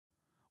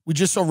We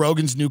just saw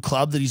Rogan's new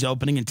club that he's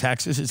opening in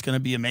Texas. It's going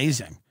to be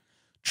amazing.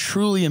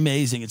 Truly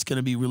amazing. It's going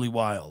to be really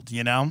wild,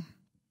 you know?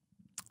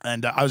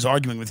 And I was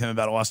arguing with him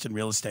about Austin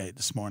real estate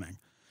this morning.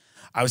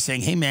 I was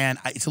saying, hey, man,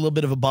 it's a little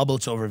bit of a bubble.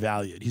 It's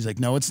overvalued. He's like,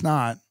 no, it's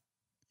not.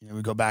 You know,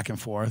 we go back and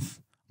forth.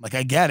 I'm like,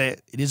 I get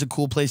it. It is a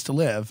cool place to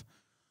live.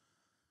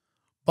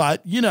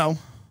 But, you know,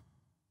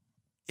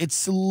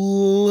 it's a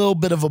little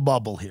bit of a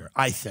bubble here,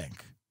 I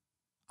think.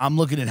 I'm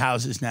looking at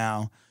houses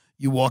now.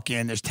 You walk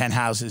in, there's 10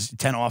 houses,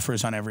 10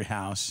 offers on every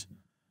house.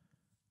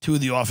 2 of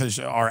the offers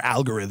are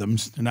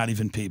algorithms. They're not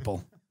even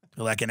people.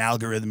 They're like, an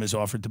algorithm is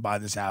offered to buy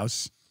this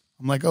house.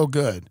 I'm like, oh,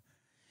 good.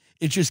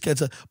 It just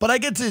gets but I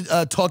get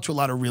to talk to a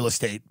lot of real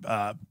estate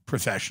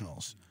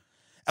professionals.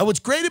 And what's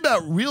great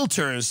about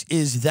realtors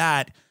is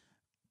that,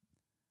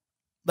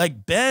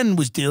 like, Ben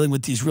was dealing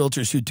with these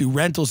realtors who do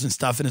rentals and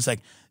stuff, and it's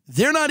like,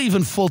 they're not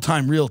even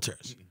full-time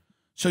realtors.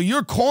 So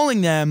you're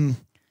calling them,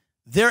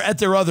 they're at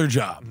their other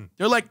job.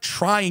 They're like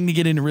trying to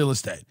get into real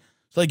estate.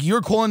 It's like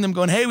you're calling them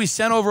going, hey, we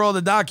sent over all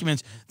the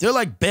documents. They're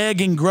like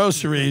bagging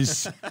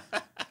groceries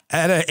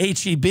at a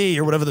H-E-B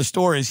or whatever the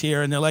store is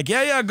here. And they're like,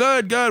 yeah,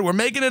 good. We're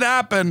making it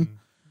happen.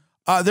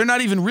 They're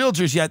not even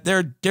realtors yet.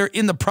 They're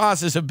in the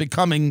process of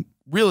becoming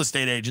real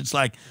estate agents.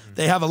 Like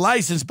they have a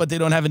license, but they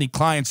don't have any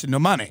clients and no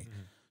money.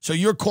 So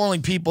you're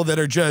calling people that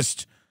are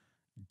just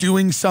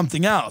doing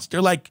something else.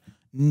 They're like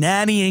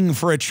nannying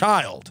for a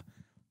child.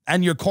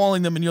 And you're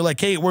calling them and you're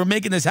like, hey, we're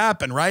making this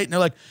happen, right? And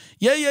they're like,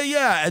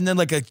 yeah. And then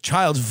like a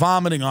child's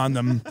vomiting on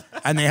them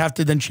and they have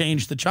to then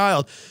change the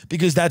child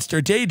because that's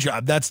their day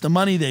job. That's the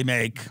money they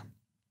make,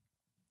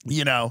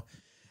 you know.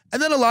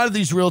 And then a lot of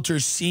these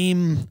realtors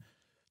seem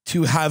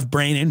to have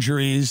brain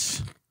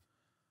injuries,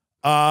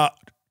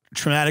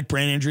 traumatic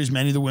brain injuries,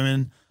 many of the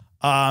women.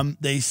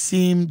 They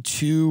seem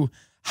to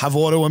have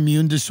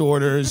autoimmune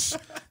disorders.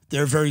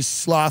 They're very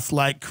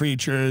sloth-like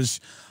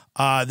creatures.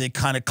 They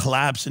kind of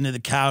collapse into the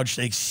couch.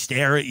 They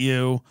stare at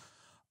you.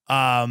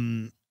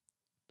 When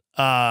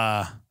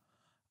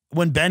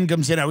Ben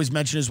comes in, I always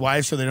mention his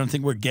wife so they don't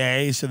think we're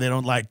gay, so they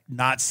don't like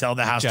not sell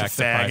the house to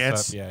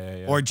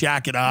faggots or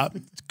jack it up.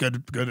 It's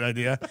good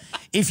idea.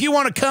 If you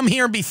want to come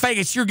here and be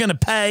faggots, you're going to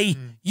pay.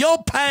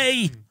 You'll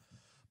pay.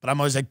 But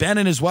I'm always like, Ben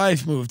and his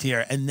wife moved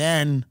here. And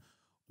then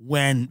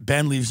when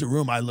Ben leaves the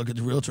room, I look at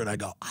the realtor and I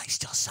go, I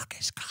still suck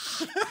his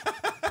cock.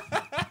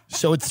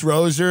 So it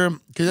throws her,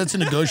 because that's a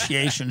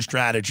negotiation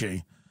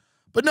strategy.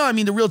 But no, I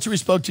mean, the realtor we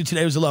spoke to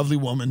today was a lovely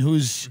woman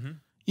who's,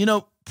 you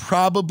know,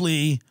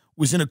 probably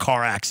was in a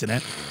car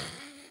accident.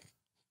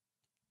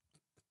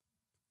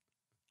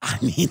 I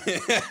mean,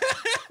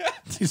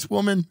 this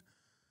woman,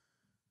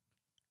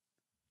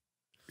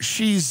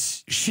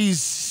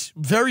 she's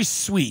very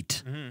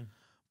sweet,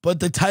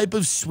 but the type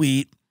of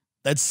sweet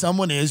that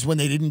someone is when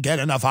they didn't get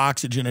enough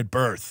oxygen at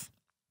birth.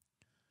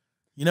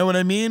 You know what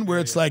I mean? Where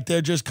it's like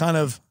they're just kind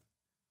of...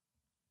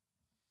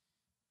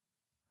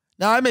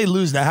 Now, I may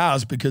lose the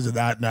house because of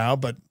that now,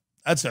 but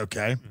that's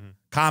okay.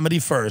 Comedy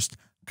first.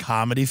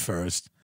 Comedy first.